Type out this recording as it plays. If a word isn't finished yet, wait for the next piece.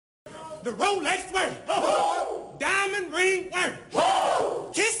The Rolex wearing. Diamond ring wearing.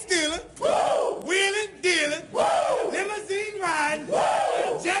 Kiss stealing. Wheeling dealing. Limousine riding.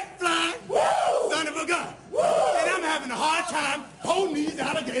 Jet flying. Son of a gun. And I'm having a hard time holding these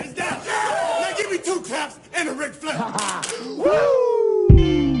alligators down. Now give me 2 claps and a Ric Flair.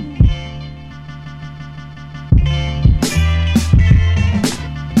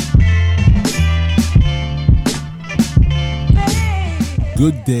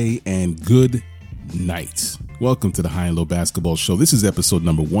 Good day and good night. Welcome to the High and Low Basketball Show. This is episode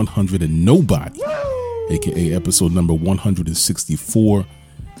number 100 and nobody, aka episode number 164.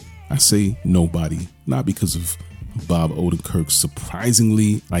 I say nobody, not because of Bob Odenkirk's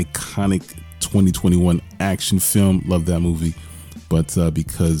surprisingly iconic 2021 action film, love that movie, but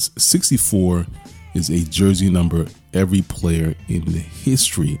because 64 is a jersey number every player in the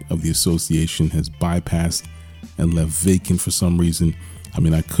history of the association has bypassed and left vacant for some reason. I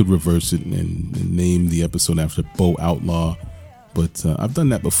mean, I could reverse it and name the episode after Bo Outlaw, but I've done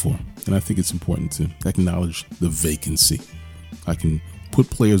that before, and I think it's important to acknowledge the vacancy. I can put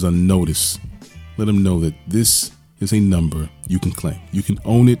players on notice, let them know that this is a number you can claim. You can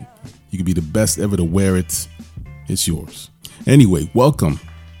own it. You can be the best ever to wear it. It's yours. Anyway, welcome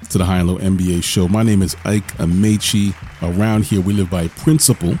to the High and Low NBA Show. My name is Ike Amechi. Around here, we live by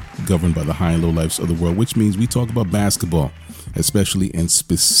principle governed by the high and low lives of the world, which means we talk about basketball, especially and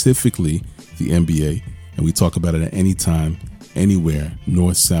specifically the NBA, and we talk about it at any time, anywhere,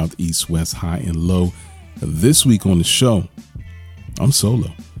 north, south, east, west, high, and low. This week on the show, I'm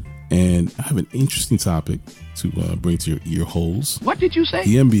solo, and I have an interesting topic to bring to your ear holes. What did you say?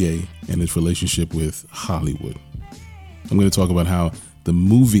 The NBA and its relationship with Hollywood. I'm going to talk about how the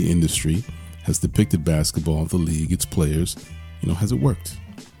movie industry has depicted basketball, the league, its players. Has it worked?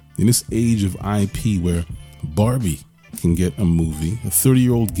 In this age of IP where Barbie can get a movie, a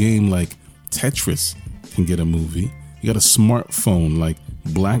 30-year-old game like Tetris can get a movie, you got a smartphone like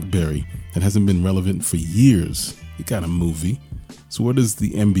BlackBerry that hasn't been relevant for years, it got a movie. So where does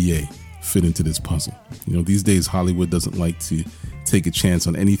the NBA fit into this puzzle? These days Hollywood doesn't like to take a chance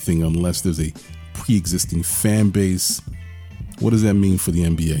on anything unless there's a pre-existing fan base. What does that mean for the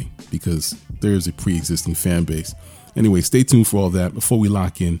NBA? Because there is a pre-existing fan base. Anyway, stay tuned for all that. Before we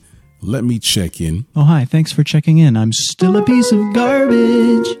lock in, let me check in. Oh, hi. Thanks for checking in. I'm still a piece of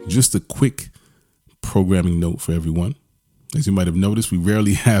garbage. Just a quick programming note for everyone. As you might have noticed, we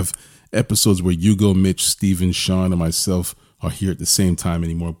rarely have episodes where Hugo, Mitch, Steven, Sean, and myself are here at the same time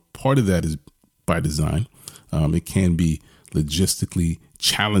anymore. Part of that is by design. It can be logistically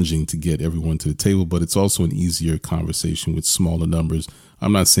challenging to get everyone to the table, but it's also an easier conversation with smaller numbers.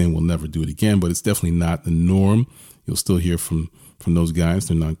 I'm not saying we'll never do it again, but it's definitely not the norm. You'll still hear from those guys.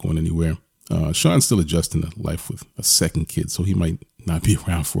 They're not going anywhere. Sean's still adjusting to life with a second kid, so he might not be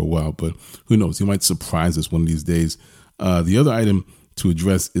around for a while, but who knows? He might surprise us one of these days. The other item to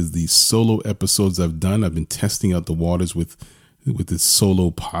address is the solo episodes I've done. I've been testing out the waters with the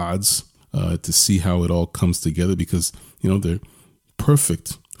solo pods to see how it all comes together because, they're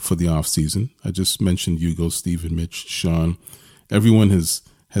perfect for the off season. I just mentioned Hugo, Steven, Mitch, Sean. Everyone has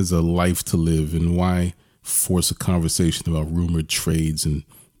a life to live, and why force a conversation about rumored trades and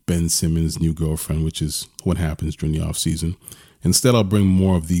Ben Simmons' new girlfriend, which is what happens during the off season. Instead, I'll bring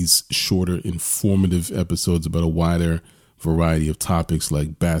more of these shorter, informative episodes about a wider variety of topics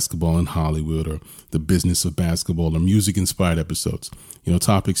like basketball in Hollywood or the business of basketball or music-inspired episodes.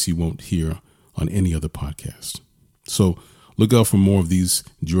 Topics you won't hear on any other podcast. So look out for more of these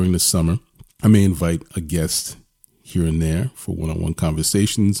during the summer. I may invite a guest here and there for one-on-one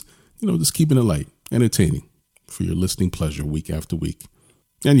conversations, just keeping it light, entertaining for your listening pleasure week after week.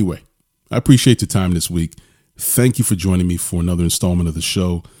 Anyway, I appreciate your time this week. Thank you for joining me for another installment of the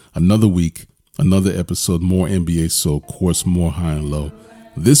show, another week, another episode, more NBA, so of course, more high and low.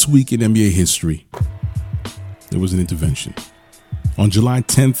 This week in NBA history, there was an intervention. On July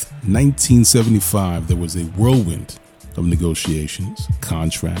 10th, 1975, there was a whirlwind of negotiations,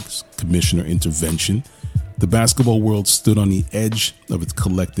 contracts, commissioner intervention. The basketball world stood on the edge of its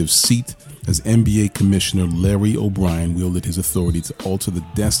collective seat as NBA Commissioner Larry O'Brien wielded his authority to alter the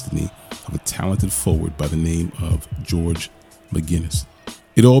destiny of a talented forward by the name of George McGinnis.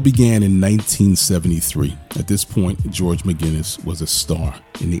 It all began in 1973. At this point, George McGinnis was a star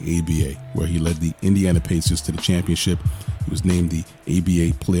in the ABA, where he led the Indiana Pacers to the championship. He was named the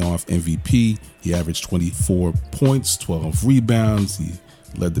ABA Playoff MVP. He averaged 24 points, 12 rebounds. He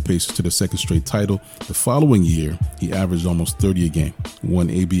led the Pacers to their second straight title. The following year, he averaged almost 30 a game, won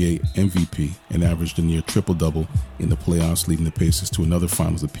ABA MVP, and averaged a near triple-double in the playoffs, leading the Pacers to another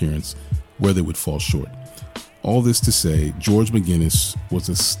finals appearance where they would fall short. All this to say, George McGinnis was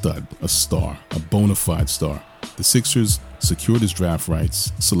a stud, a star, a bona fide star. The Sixers secured his draft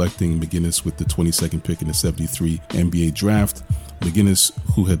rights, selecting McGinnis with the 22nd pick in the 73 NBA draft. McGinnis,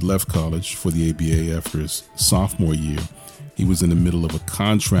 who had left college for the ABA after his sophomore year, he was in the middle of a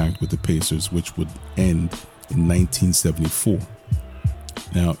contract with the Pacers, which would end in 1974.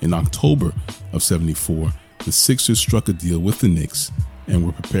 Now, in October of 74, the Sixers struck a deal with the Knicks and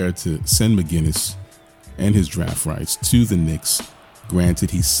were prepared to send McGinnis and his draft rights to the Knicks,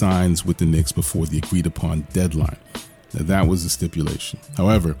 granted he signs with the Knicks before the agreed-upon deadline. Now, that was the stipulation.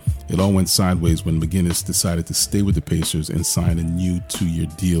 However, it all went sideways when McGinnis decided to stay with the Pacers and sign a new 2-year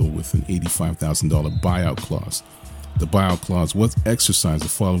deal with an $85,000 buyout clause. The buyout clause was exercised the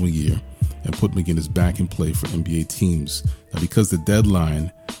following year and put McGinnis back in play for NBA teams. Now, because the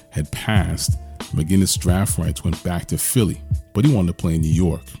deadline had passed, McGinnis' draft rights went back to Philly, but he wanted to play in New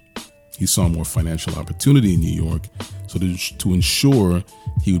York. He saw more financial opportunity in New York, so to ensure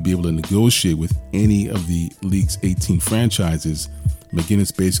he would be able to negotiate with any of the league's 18 franchises,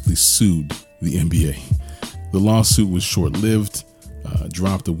 McGinnis basically sued the NBA. The lawsuit was short-lived,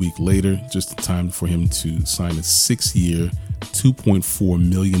 dropped a week later, just in time for him to sign a 6-year, $2.4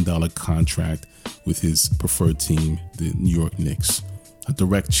 million contract with his preferred team, the New York Knicks, a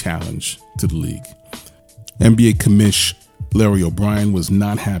direct challenge to the league. NBA commish Larry O'Brien was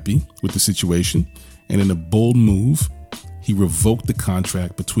not happy with the situation, and in a bold move, he revoked the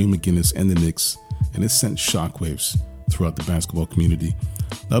contract between McGinnis and the Knicks, and it sent shockwaves throughout the basketball community.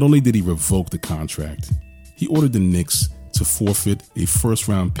 Not only did he revoke the contract, he ordered the Knicks to forfeit a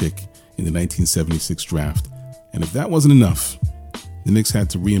first-round pick in the 1976 draft. And if that wasn't enough, the Knicks had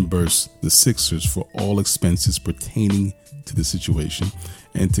to reimburse the Sixers for all expenses pertaining to the situation.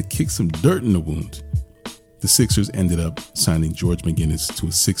 And to kick some dirt in the wound, the Sixers ended up signing George McGinnis to a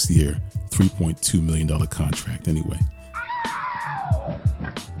 6-year, $3.2 million contract anyway.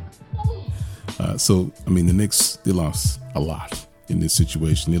 The Knicks, they lost a lot in this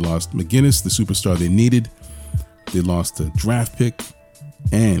situation. They lost McGinnis, the superstar they needed. They lost a draft pick,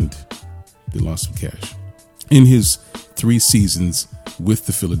 and they lost some cash. In his 3 seasons with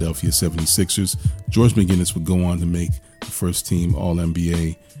the Philadelphia 76ers, George McGinnis would go on to make the first team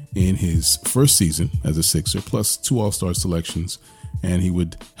All-NBA in his first season as a Sixer, plus 2 All-Star selections, and he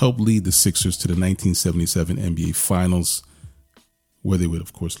would help lead the Sixers to the 1977 NBA Finals, where they would,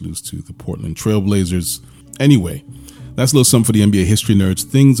 of course, lose to the Portland Trail Blazers. Anyway, that's a little something for the NBA history nerds.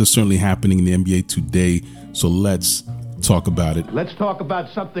 Things are certainly happening in the NBA today, so let's talk about it. Let's talk about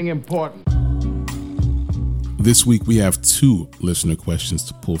something important. This week, we have 2 listener questions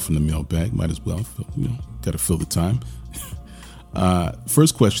to pull from the mailbag. Might as well, got to fill the time.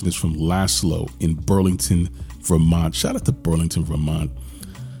 First question is from Laszlo in Burlington, Vermont. Shout out to Burlington, Vermont.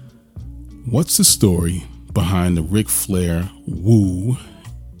 What's the story behind the Ric Flair woo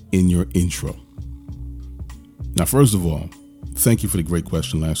in your intro? Now, first of all, thank you for the great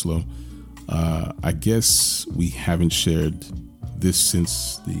question, Laszlo. I guess we haven't shared this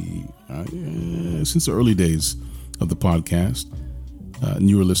since the early days of the podcast.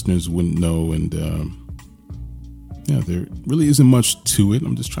 Newer listeners wouldn't know, and there really isn't much to it.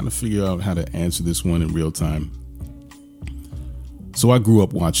 I'm just trying to figure out how to answer this one in real time. So I grew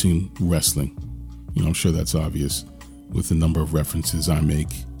up watching wrestling. I'm sure that's obvious with the number of references I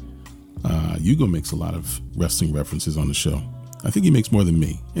make. Hugo makes a lot of wrestling references on the show. I think he makes more than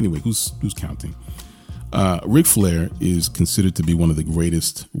me. Anyway, who's counting? Ric Flair is considered to be one of the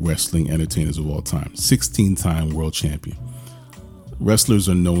greatest wrestling entertainers of all time. 16-time world champion. Wrestlers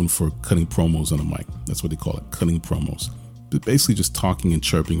are known for cutting promos on a mic. That's what they call it, cutting promos. But basically just talking and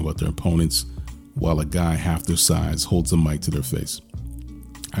chirping about their opponents while a guy half their size holds a mic to their face.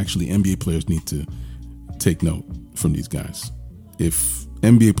 Actually, NBA players need to take note from these guys. If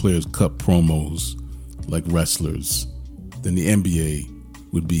NBA players cut promos like wrestlers, then the NBA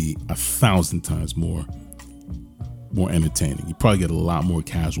would be 1,000 times more entertaining. You probably get a lot more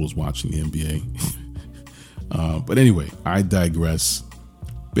casuals watching the NBA. But anyway, I digress.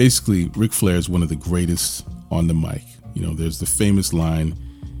 Basically, Ric Flair is one of the greatest on the mic. There's the famous line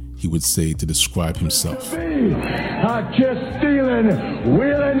he would say to describe himself. Kiss stealing,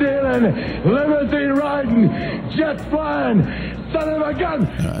 wheeling dealing, limousine riding, jet flying, son of a gun.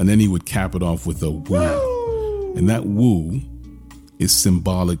 And then he would cap it off with a woo. And that woo is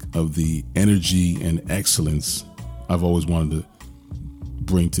symbolic of the energy and excellence I've always wanted to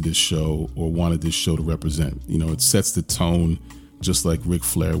bring to this show, or wanted this show to represent. It sets the tone just like Ric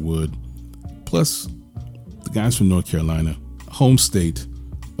Flair would. Plus, the guys from North Carolina, home state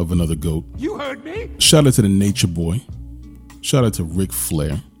of another GOAT. You heard me. Shout out to the Nature Boy. Shout out to Ric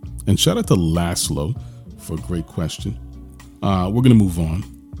Flair. And shout out to Laszlo for a great question. We're going to move on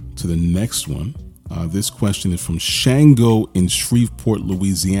to the next one. This question is from Shango in Shreveport,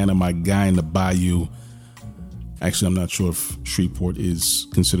 Louisiana, my guy in the bayou. Actually, I'm not sure if Shreveport is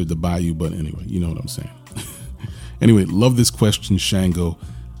considered the bayou, but anyway, you know what I'm saying. Anyway, love this question, Shango.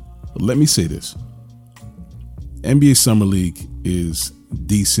 Let me say this. NBA Summer League is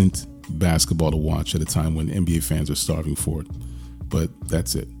decent basketball to watch at a time when NBA fans are starving for it. But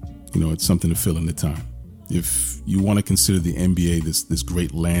that's it. It's something to fill in the time. If you want to consider the NBA this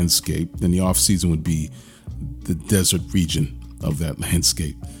great landscape, then the offseason would be the desert region of that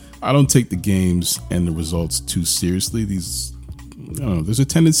landscape. I don't take the games and the results too seriously. There's a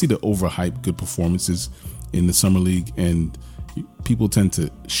tendency to overhype good performances in the Summer League, and people tend to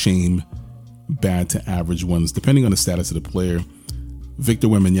shame bad to average ones, depending on the status of the player. Victor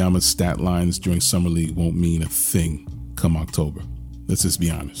Wembanyama's stat lines during Summer League won't mean a thing come October. Let's just be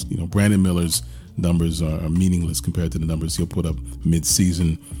honest. Brandon Miller's numbers are meaningless compared to the numbers he'll put up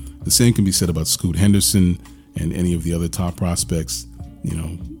mid-season. The same can be said about Scoot Henderson and any of the other top prospects.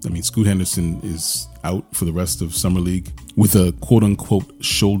 Scoot Henderson is out for the rest of Summer League with a quote-unquote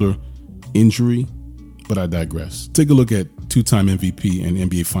shoulder injury, but I digress. Take a look at two-time MVP and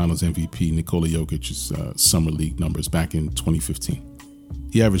NBA Finals MVP Nikola Jokic's Summer League numbers back in 2015.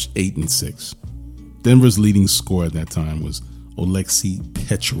 He averaged 8 and 6. Denver's leading scorer at that time was Oleksiy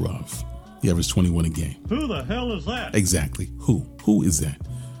Petrov. He averaged 21 a game. Who the hell is that? Exactly. Who is that?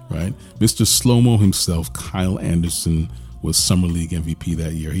 Right? Mr. Slow-Mo himself, Kyle Anderson, was Summer League MVP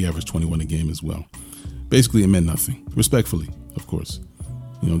that year. He averaged 21 a game as well. Basically, it meant nothing. Respectfully, of course.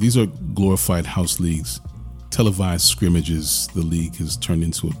 These are glorified house leagues, televised scrimmages. The league has turned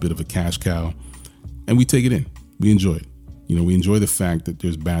into a bit of a cash cow, and we take it in. We enjoy it. We enjoy the fact that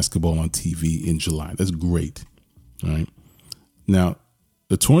there's basketball on TV in July. That's great. All right. Now,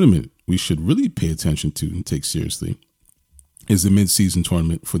 the tournament we should really pay attention to and take seriously is the mid-season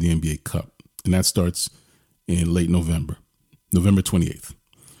tournament for the NBA Cup, and that starts in late November 28th.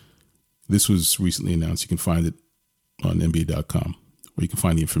 This was recently announced. You can find it on NBA.com, or you can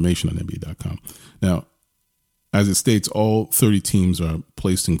find the information on NBA.com. Now, as it states, all 30 teams are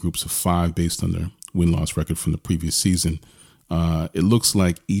placed in groups of 5 based on their win-loss record from the previous season. It looks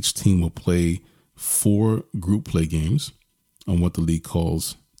like each team will play 4 group play games on what the league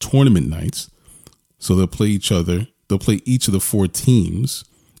calls tournament nights. So they'll play each other. They'll play each of the 4 teams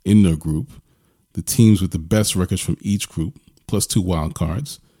in their group. The teams with the best records from each group, plus 2 wild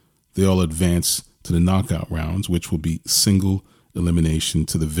cards, they all advance to the knockout rounds, which will be single elimination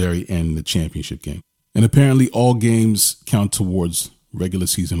to the very end of the championship game. And apparently all games count towards regular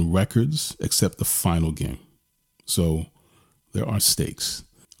season records except the final game. So there are stakes.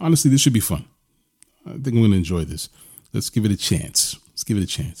 Honestly, this should be fun. I think I'm going to enjoy this. Let's give it a chance.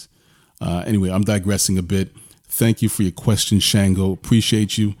 Anyway, I'm digressing a bit. Thank you for your question, Shango.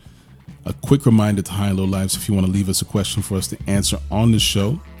 Appreciate you. A quick reminder to High and Low Lives, if you want to leave us a question for us to answer on the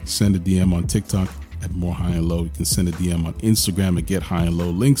show, send a DM on TikTok at More High and Low. You can send a DM on Instagram at Get High and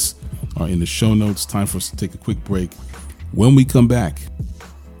Low. Links are in the show notes. Time for us to take a quick break. When we come back,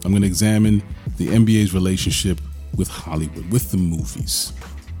 I'm going to examine the NBA's relationship with Hollywood, with the movies.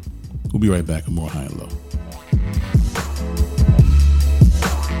 We'll be right back with More High and Low.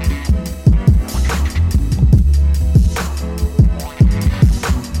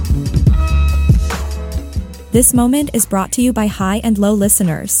 This moment is brought to you by High and Low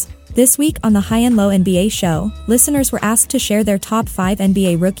listeners. This week on the High and Low NBA show, listeners were asked to share their top 5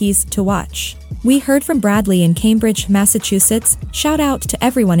 NBA rookies to watch. We heard from Bradley in Cambridge, Massachusetts. Shout out to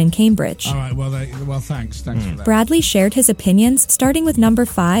everyone in Cambridge. All right, well, thanks for that. Bradley shared his opinions, starting with number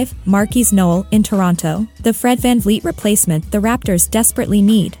 5, Marquise Noel in Toronto, the Fred VanVleet replacement the Raptors desperately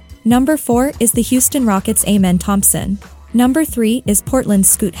need. Number 4 is the Houston Rockets' Amen Thompson. Number 3 is Portland's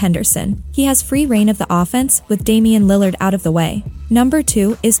Scoot Henderson. He has free reign of the offense with Damian Lillard out of the way. Number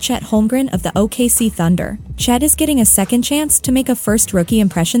 2 is Chet Holmgren of the OKC Thunder. Chet is getting a second chance to make a first rookie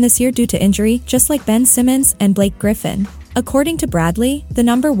impression this year due to injury, just like Ben Simmons and Blake Griffin. According to Bradley, the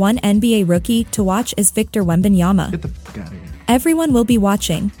number 1 NBA rookie to watch is Victor Wembanyama. Get the fuck out of here. Everyone will be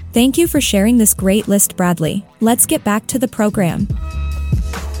watching. Thank you for sharing this great list, Bradley. Let's get back to the program.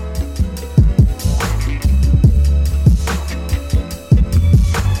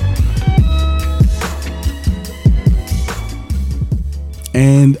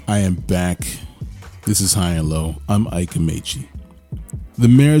 And I am back. This is High and Low. I'm Ike Amechi. The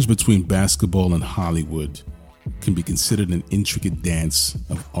marriage between basketball and Hollywood can be considered an intricate dance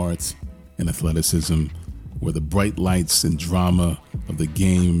of art and athleticism, where the bright lights and drama of the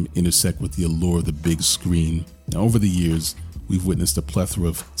game intersect with the allure of the big screen. Now, over the years, we've witnessed a plethora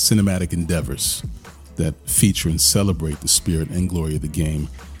of cinematic endeavors, that feature and celebrate the spirit and glory of the game.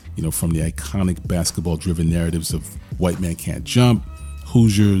 You know, from the iconic basketball-driven narratives of White Man Can't Jump,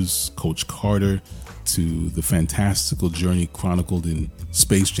 Hoosiers, Coach Carter, to the fantastical journey chronicled in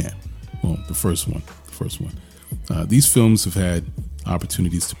Space Jam. Well, the first one. These films have had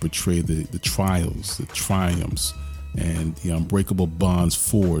opportunities to portray the trials, the triumphs, and the unbreakable bonds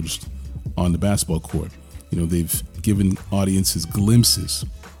forged on the basketball court. You know, they've given audiences glimpses,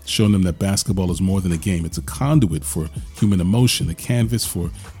 shown them that basketball is more than a game. It's a conduit for human emotion, a canvas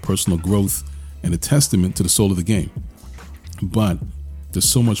for personal growth, and a testament to the soul of the game. But there's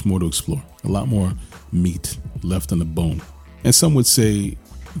so much more to explore, a lot more meat left on the bone. And some would say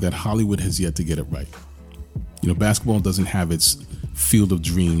that Hollywood has yet to get it right. You know, basketball doesn't have its field of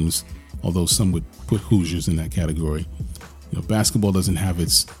dreams, although some would put Hoosiers in that category. You know, basketball doesn't have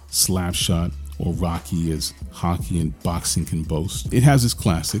its slap shot or Rocky as hockey and boxing can boast. It has its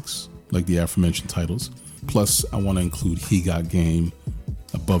classics, like the aforementioned titles. Plus, I want to include He Got Game,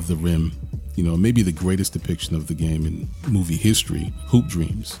 Above the Rim, you know, maybe the greatest depiction of the game in movie history, Hoop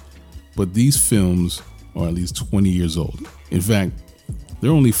Dreams. But these films are at least 20 years old. In fact, there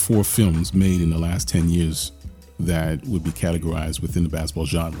are only 4 films made in the last 10 years that would be categorized within the basketball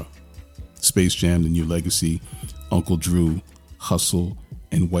genre: Space Jam, The New Legacy, Uncle Drew, Hustle,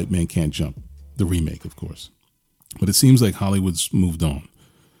 and White Man Can't Jump. The remake, of course. But it seems like Hollywood's moved on,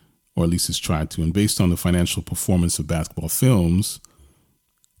 or at least it's tried to. And based on the financial performance of basketball films,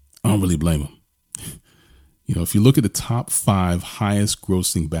 I don't really blame them. You know, if you look at the top 5 highest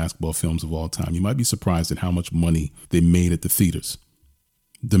grossing basketball films of all time, you might be surprised at how much money they made at the theaters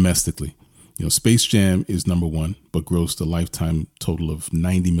domestically. You know, Space Jam is number 1, but grossed a lifetime total of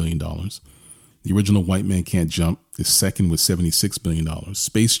 $90 million. The original White Man Can't Jump is second with $76 million.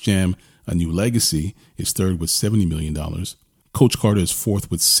 Space Jam, A New Legacy is third with $70 million. Coach Carter is fourth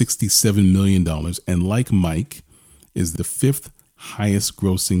with $67 million. And Like Mike is the 5th highest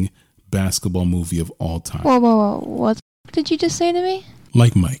grossing basketball movie of all time. Whoa. What did you just say to me?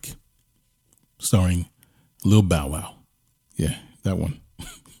 Like Mike, starring Lil Bow Wow. Yeah, that one.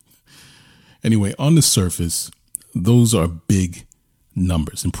 Anyway, on the surface, those are big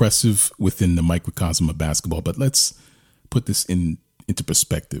numbers, impressive within the microcosm of basketball. But let's put this into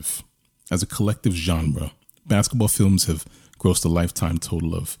perspective. As a collective genre, basketball films have grossed a lifetime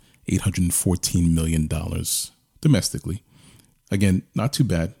total of $814 million domestically. Again, not too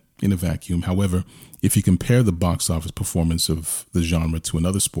bad in a vacuum. However, if you compare the box office performance of the genre to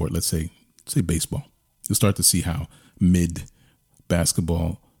another sport, let's say baseball, you'll start to see how mid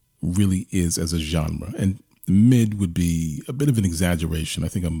basketball really is as a genre. And mid would be a bit of an exaggeration. I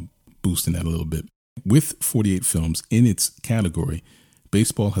think I'm boosting that a little bit. With 48 films in its category,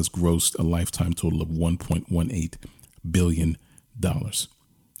 baseball has grossed a lifetime total of $1.18 billion.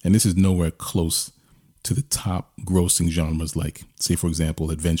 And this is nowhere close to the top grossing genres like, say, for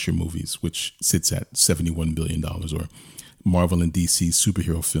example, adventure movies, which sits at $71 billion, or Marvel and DC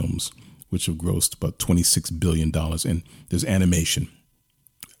superhero films, which have grossed about $26 billion. And there's animation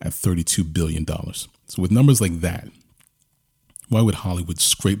at $32 billion. So with numbers like that, why would Hollywood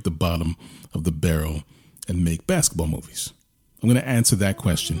scrape the bottom of the barrel and make basketball movies? I'm going to answer that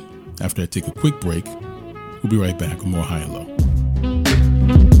question after I take a quick break. We'll be right back with more High and Low.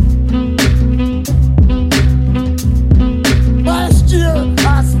 Last year,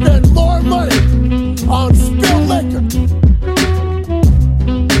 I spent more money on spilled liquor.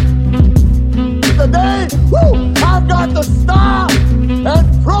 Today, I've got the style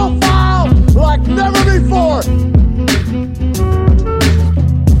and profile like never before.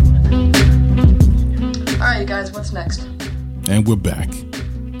 All right, you guys, what's next? And we're back.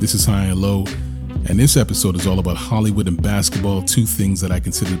 This is High and Low, and this episode is all about Hollywood and basketball, 2 things that I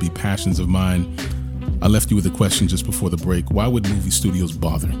consider to be passions of mine. I left you with a question just before the break. Why would movie studios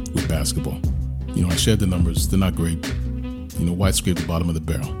bother with basketball? You know, I shared the numbers. They're not great. You know, why scrape the bottom of the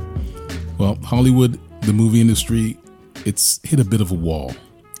barrel? Well, Hollywood, the movie industry, it's hit a bit of a wall.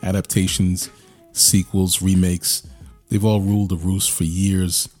 Adaptations, sequels, remakes, they've all ruled the roost for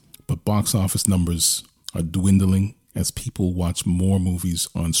years, but box office numbers are dwindling as people watch more movies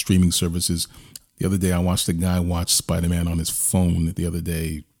on streaming services. The other day, I watched a guy watch Spider-Man on his phone the other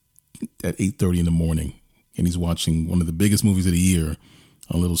day at 8:30 in the morning, and he's watching one of the biggest movies of the year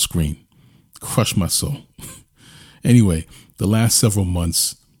on a little screen. Crushed my soul. Anyway, the last several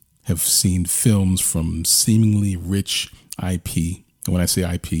months have seen films from seemingly rich IP. And when I say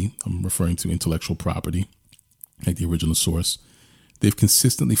IP, I'm referring to intellectual property, like the original source. They've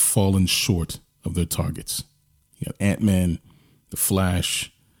consistently fallen short of their targets. You got Ant-Man, The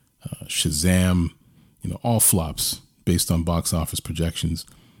Flash, Shazam, all flops based on box office projections.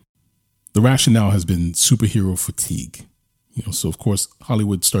 The rationale has been superhero fatigue. So of course,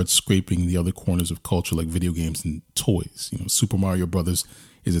 Hollywood starts scraping the other corners of culture like video games and toys. Super Mario Brothers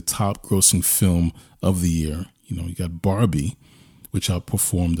is a top grossing film of the year. You got Barbie, which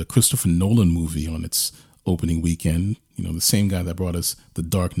outperformed the Christopher Nolan movie on its opening weekend. The same guy that brought us The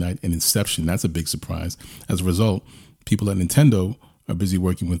Dark Knight and Inception. That's a big surprise. As a result, people at Nintendo are busy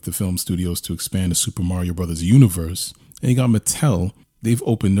working with the film studios to expand the Super Mario Brothers universe. And you got Mattel. They've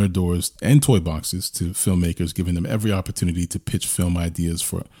opened their doors and toy boxes to filmmakers, giving them every opportunity to pitch film ideas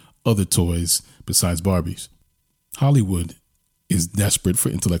for other toys besides Barbies. Hollywood is desperate for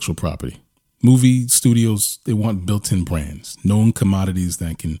intellectual property. Movie studios, they want built-in brands, known commodities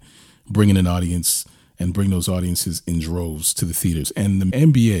that can bring in an audience and bring those audiences in droves to the theaters. And the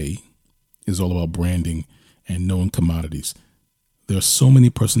NBA is all about branding and known commodities. There are so many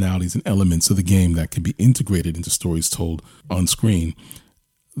personalities and elements of the game that can be integrated into stories told on screen.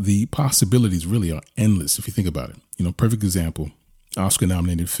 The possibilities really are endless if you think about it. Perfect example,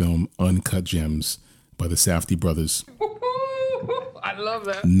 Oscar-nominated film Uncut Gems by the Safdie brothers. I love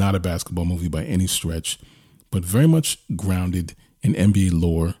that. Not a basketball movie by any stretch, but very much grounded in NBA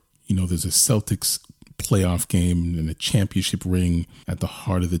lore. There's a Celtics playoff game and a championship ring at the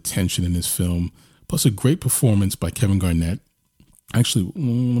heart of the tension in this film, plus a great performance by Kevin Garnett. Actually,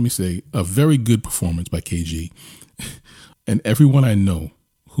 let me say, a very good performance by KG. And everyone I know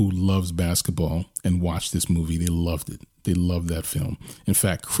who loves basketball and watched this movie, they loved it. They loved that film. In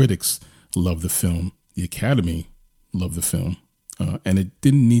fact, critics loved the film. The Academy loved the film. And it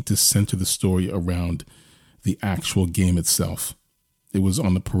didn't need to center the story around the actual game itself. It was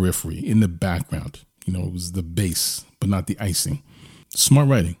on the periphery, in the background. It was the base, but not the icing. Smart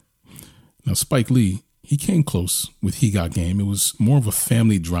writing. Now, Spike Lee, he came close with He Got Game. It was more of a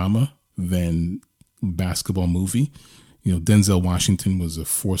family drama than basketball movie. Denzel Washington was a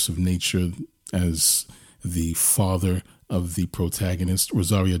force of nature as the father of the protagonist.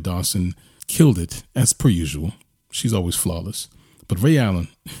 Rosario Dawson killed it, as per usual. She's always flawless. But Ray Allen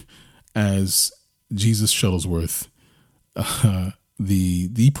as Jesus Shuttlesworth,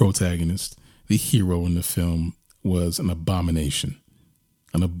 the protagonist, the hero in the film, was an abomination.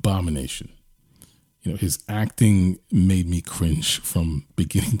 An abomination. His acting made me cringe from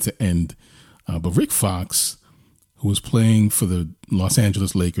beginning to end. But Rick Fox, who was playing for the Los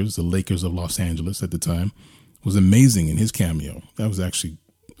Angeles Lakers, the Lakers of Los Angeles at the time, was amazing in his cameo. That was actually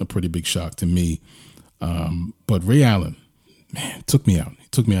a pretty big shock to me. But Ray Allen, man, took me out. He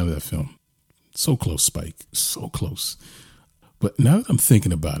took me out of that film. So close, Spike. So close. But now that I'm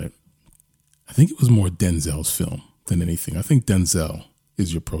thinking about it, I think it was more Denzel's film than anything. I think Denzel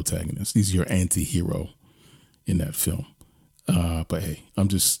is your protagonist. He's your anti-hero in that film. But hey, I'm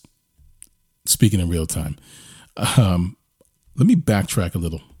just speaking in real time. Let me backtrack a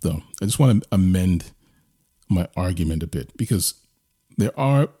little, though. I just want to amend my argument a bit, because there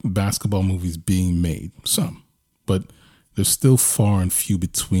are basketball movies being made, some, but they're still far and few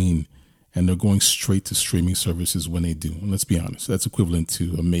between, and they're going straight to streaming services when they do. And let's be honest, that's equivalent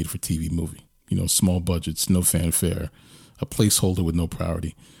to a made-for-TV movie. Small budgets, no fanfare, a placeholder with no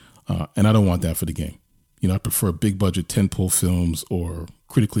priority. And I don't want that for the game. I prefer big budget tentpole films or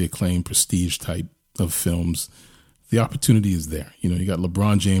critically acclaimed prestige type of films. The opportunity is there. You got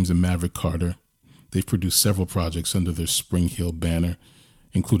LeBron James and Maverick Carter. They've produced several projects under their Spring Hill banner,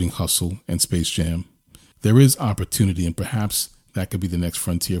 including Hustle and Space Jam. There is opportunity, and perhaps that could be the next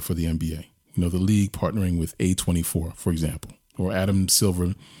frontier for the NBA. The league partnering with A24, for example, or Adam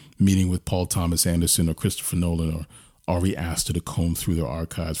Silver meeting with Paul Thomas Anderson or Christopher Nolan or Ari Aster to comb through their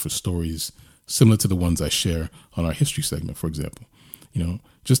archives for stories similar to the ones I share on our history segment, for example.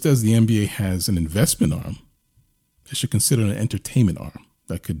 Just as the NBA has an investment arm, they should consider an entertainment arm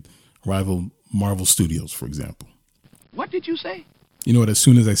that could rival Marvel Studios, for example. What did you say? You know what? As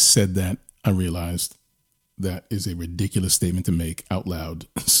soon as I said that, I realized that is a ridiculous statement to make out loud.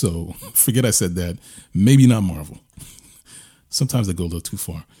 So forget I said that. Maybe not Marvel. Sometimes I go a little too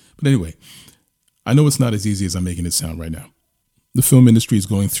far. But anyway, I know it's not as easy as I'm making it sound right now. The film industry is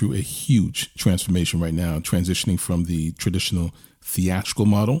going through a huge transformation right now, transitioning from the traditional theatrical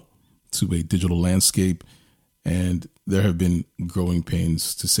model to a digital landscape. And there have been growing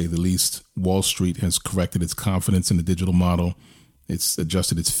pains, to say the least. Wall Street has corrected its confidence in the digital model. It's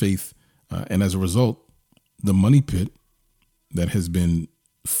adjusted its faith. And as a result, the money pit that has been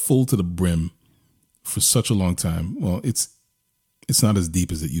full to the brim for such a long time, well, it's not as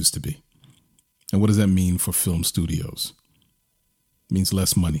deep as it used to be. And what does that mean for film studios? It means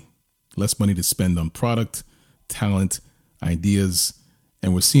less money to spend on product, talent, ideas.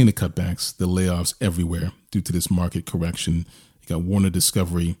 And we're seeing the cutbacks, the layoffs everywhere due to this market correction. You got Warner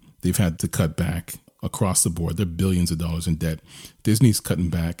Discovery They've had to cut back across the board. They're billions of dollars in debt. Disney's cutting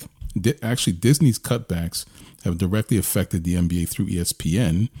back. Actually, Disney's cutbacks have directly affected the NBA through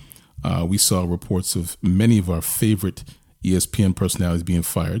ESPN. We saw reports of many of our favorite ESPN personalities being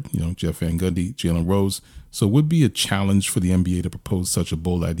fired, Jeff Van Gundy, Jalen Rose. So it would be a challenge for the NBA to propose such a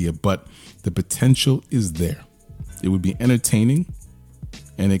bold idea, but the potential is there. It would be entertaining,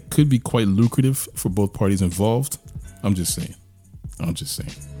 and it could be quite lucrative for both parties involved. I'm just saying.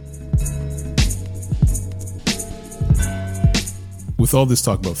 With all this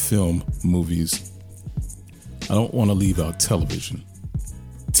talk about film, movies, I don't want to leave out television.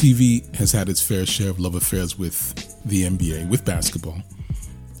 TV has had its fair share of love affairs with the NBA, with basketball.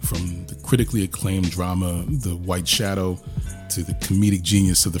 From the critically acclaimed drama, The White Shadow, to the comedic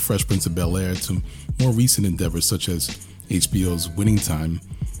genius of The Fresh Prince of Bel-Air, to more recent endeavors such as HBO's Winning Time,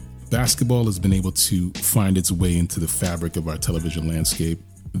 basketball has been able to find its way into the fabric of our television landscape.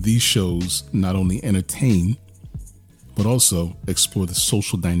 These shows not only entertain, but also explore the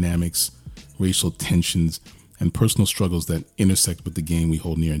social dynamics, racial tensions, and personal struggles that intersect with the game we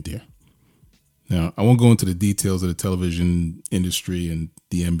hold near and dear. Now, I won't go into the details of the television industry and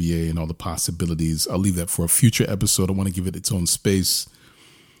the NBA and all the possibilities. I'll leave that for a future episode. I want to give it its own space.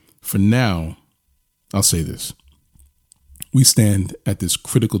 For now, I'll say this. We stand at this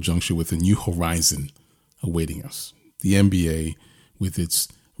critical juncture with a new horizon awaiting us. The NBA, with its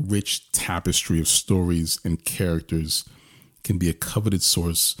rich tapestry of stories and characters, can be a coveted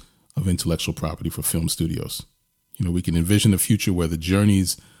source of intellectual property for film studios. We can envision a future where the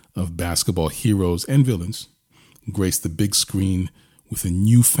journeys of basketball heroes and villains grace the big screen with a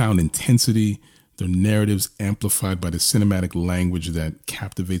newfound intensity, their narratives amplified by the cinematic language that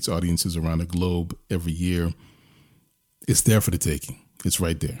captivates audiences around the globe every year. It's there for the taking. It's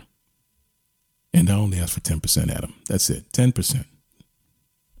right there. And I only ask for 10%, Adam. That's it. 10%.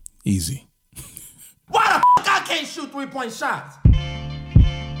 Easy. Why the I can't shoot 3-point shots?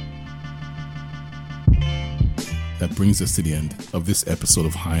 That brings us to the end of this episode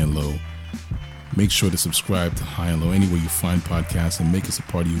of High and Low. Make sure to subscribe to High and Low anywhere you find podcasts and make us a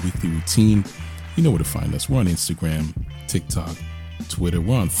part of your weekly routine. You know where to find us. We're on Instagram, TikTok, Twitter.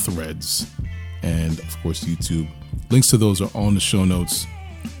 We're on Threads, and of course YouTube. Links to those are all in the show notes.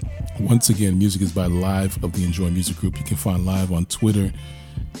 Once again, music is by Live of the Enjoy Music Group. You can find Live on Twitter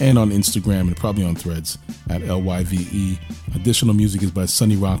and on Instagram and probably on Threads at LYVE. Additional music is by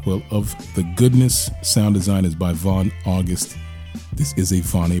Sonny Rockwell of The Goodness. Sound design is by Vaughn August. This is a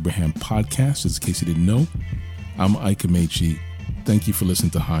Vaughn Abraham podcast, just in case you didn't know. I'm Ike Amechi. Thank you for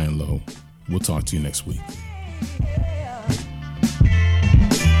listening to High and Low. We'll talk to you next week.